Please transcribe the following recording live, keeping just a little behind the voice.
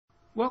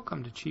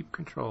Welcome to Cheap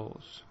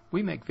Controls.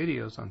 We make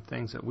videos on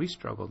things that we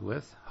struggled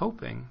with,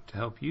 hoping to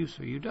help you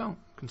so you don't.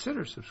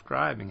 Consider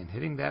subscribing and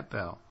hitting that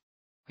bell.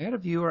 I had a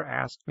viewer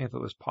ask me if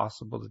it was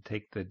possible to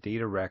take the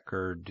data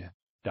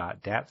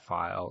record.dat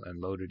file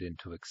and load it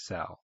into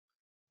Excel.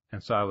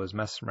 And so I was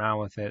messing around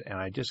with it, and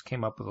I just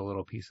came up with a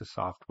little piece of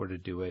software to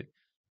do it.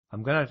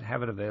 I'm going to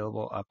have it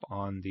available up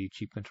on the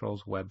Cheap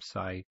Controls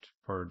website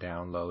for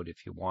download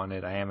if you want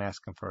it. I am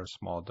asking for a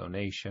small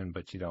donation,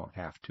 but you don't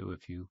have to.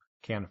 If you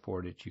can't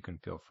afford it, you can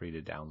feel free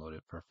to download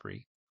it for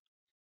free.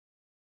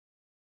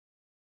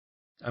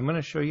 I'm going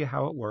to show you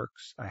how it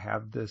works. I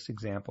have this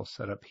example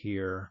set up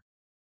here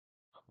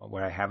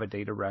where I have a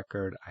data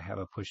record, I have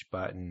a push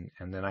button,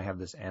 and then I have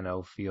this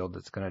NO field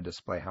that's going to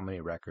display how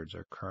many records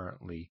are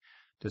currently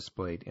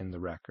displayed in the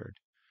record.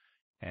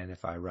 And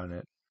if I run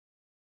it,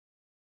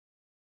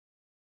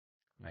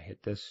 I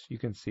hit this, you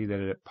can see that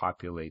it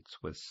populates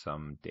with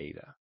some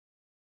data.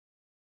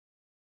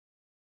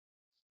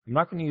 I'm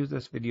not going to use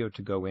this video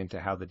to go into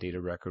how the data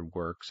record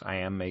works. I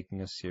am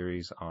making a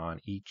series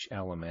on each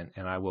element,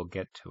 and I will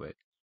get to it.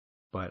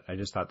 But I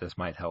just thought this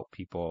might help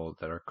people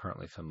that are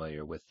currently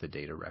familiar with the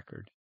data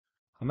record.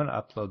 I'm going to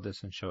upload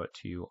this and show it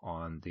to you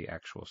on the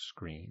actual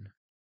screen.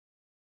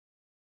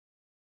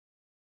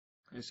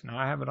 Okay, so now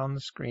I have it on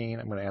the screen.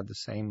 I'm going to add the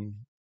same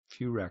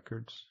few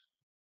records.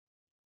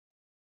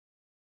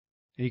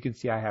 And you can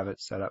see I have it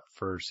set up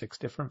for 6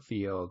 different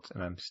fields,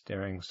 and I'm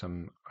storing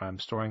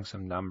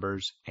some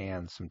numbers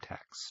and some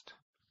text.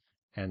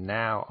 And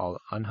now I'll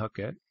unhook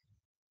it.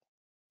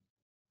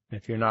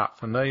 If you're not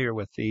familiar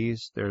with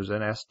these, there's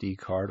an SD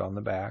card on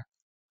the back.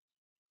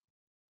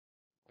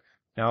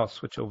 Now I'll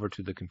switch over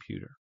to the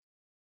computer.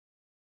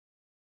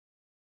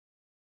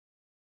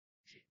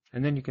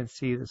 And then you can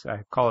see this,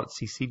 I call it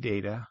CC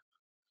Data.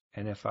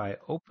 And if I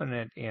open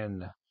it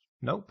in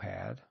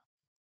Notepad,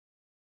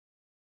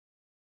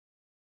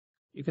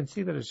 you can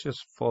see that it's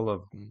just full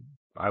of,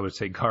 I would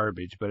say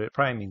garbage, but it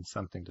probably means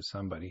something to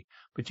somebody.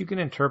 But you can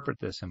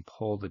interpret this and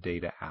pull the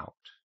data out.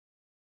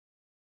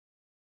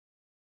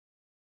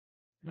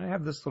 And I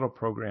have this little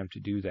program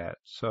to do that.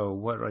 So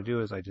what I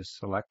do is I just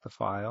select the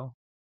file.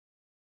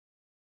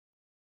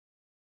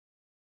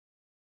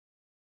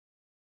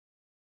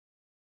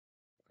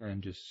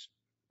 And just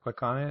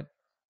click on it,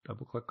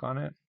 double click on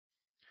it.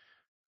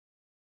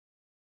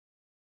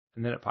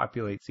 And then it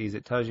populates these.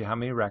 It tells you how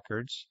many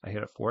records. I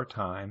hit it 4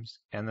 times,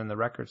 and then the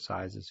record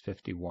size is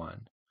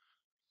 51.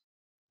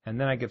 And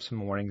then I give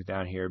some warnings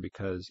down here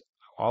because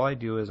all I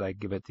do is I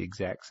give it the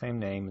exact same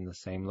name in the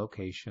same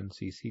location,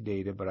 CC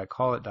Data, but I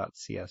call it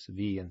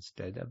 .csv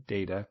instead of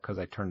data because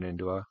I turned it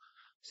into a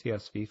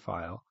CSV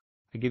file.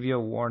 I give you a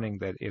warning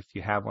that if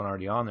you have one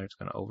already on there, it's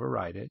going to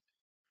overwrite it.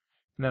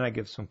 And then I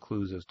give some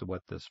clues as to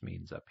what this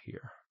means up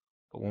here.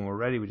 But when we're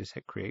ready, we just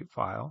hit Create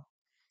File.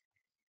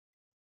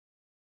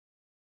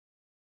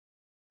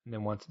 And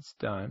then once it's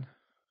done,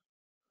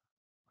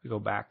 we go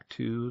back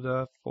to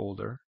the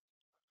folder.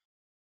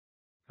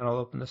 And I'll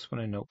open this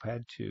one in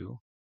Notepad 2.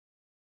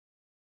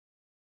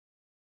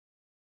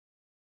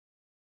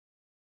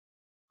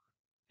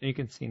 And you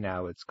can see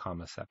now it's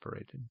comma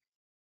separated.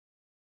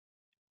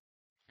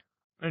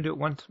 I'm going to do it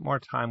one more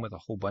time with a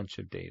whole bunch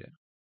of data.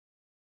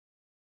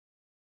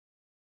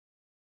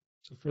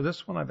 So for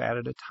this one, I've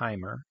added a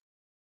timer.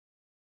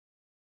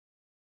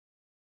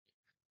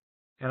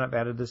 And I've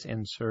added this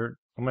insert.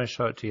 I'm going to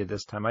show it to you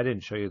this time. I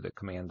didn't show you the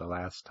command the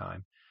last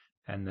time.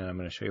 And then I'm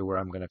going to show you where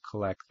I'm going to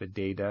collect the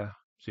data,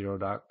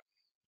 the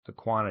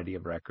quantity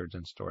of records,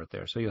 and store it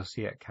there. So you'll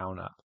see it count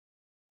up.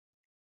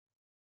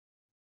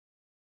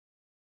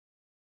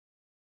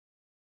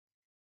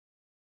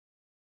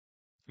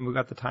 And we've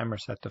got the timer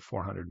set to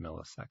 400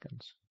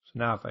 milliseconds. So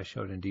now if I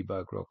show it in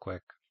debug real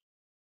quick,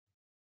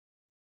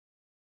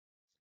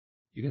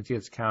 you can see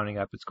it's counting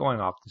up. It's going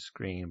off the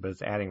screen, but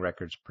it's adding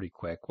records pretty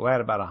quick. We'll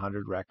add about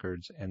 100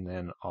 records, and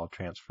then I'll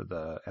transfer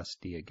the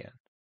SD again.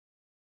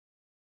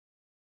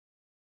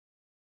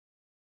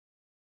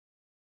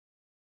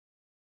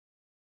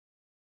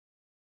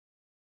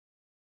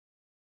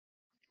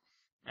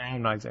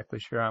 I'm not exactly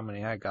sure how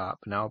many I got,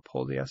 but now I'll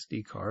pull the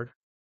SD card.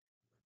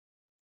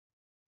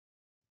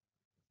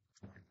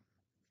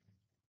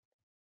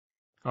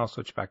 I'll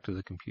switch back to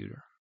the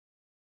computer.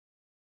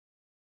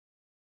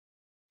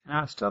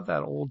 Now I still have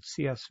that old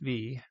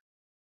CSV.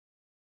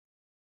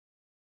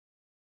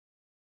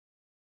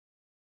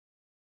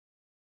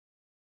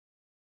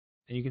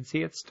 And you can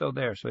see it's still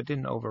there, so it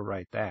didn't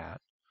overwrite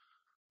that.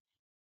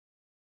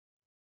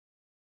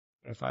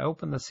 If I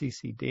open the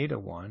CC Data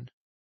one,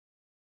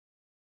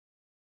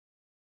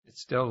 it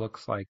still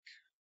looks like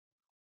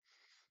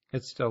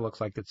it's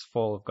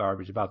full of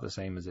garbage, about the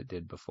same as it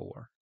did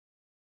before.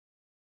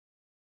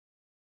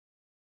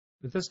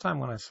 But this time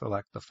when I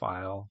select the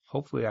file,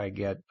 hopefully I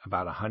get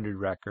about 100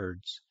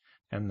 records,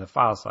 and the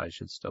file size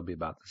should still be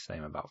about the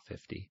same, about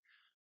 50.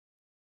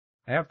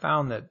 I have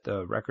found that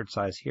the record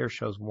size here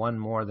shows one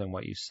more than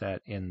what you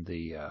set in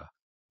the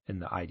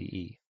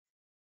IDE.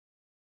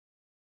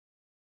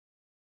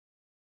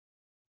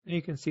 And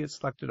you can see it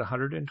selected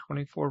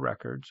 124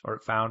 records, or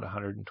it found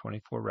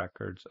 124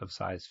 records of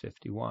size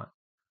 51.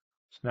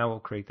 So now we'll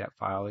create that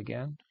file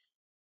again.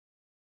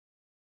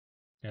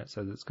 And it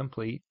says it's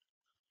complete.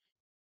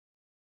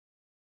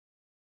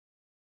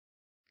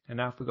 And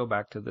now if we go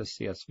back to this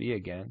CSV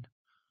again,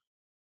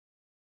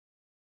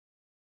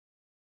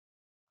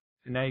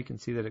 and now you can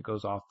see that it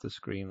goes off the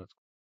screen.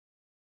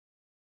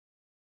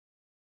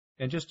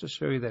 And just to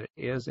show you that it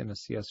is in a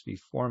CSV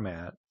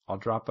format, I'll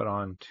drop it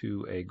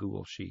onto a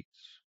Google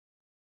Sheets.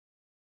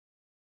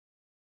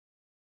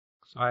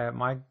 So I have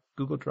my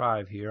Google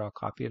Drive here. I'll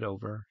copy it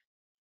over.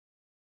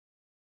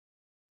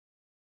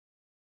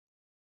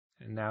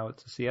 And now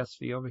it's a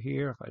CSV over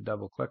here. If I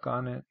double click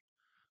on it,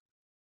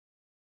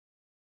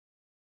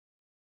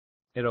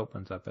 it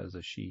opens up as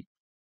a sheet.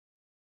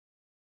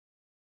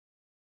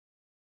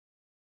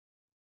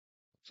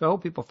 So I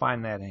hope people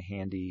find that a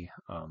handy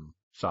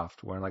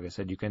software. And like I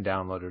said, you can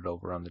download it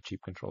over on the Cheap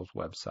Controls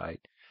website.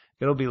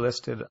 It'll be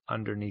listed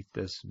underneath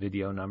this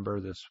video number,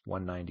 this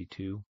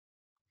 192.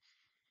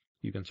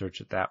 You can search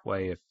it that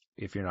way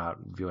if you're not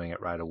viewing it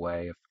right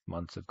away, if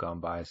months have gone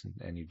by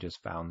and you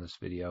just found this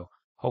video.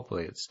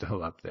 Hopefully it's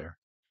still up there.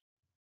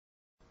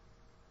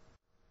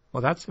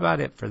 Well, that's about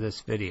it for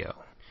this video.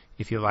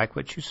 If you like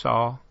what you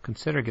saw,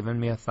 consider giving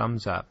me a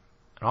thumbs up,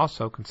 and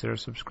also consider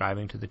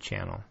subscribing to the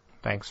channel.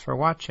 Thanks for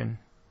watching.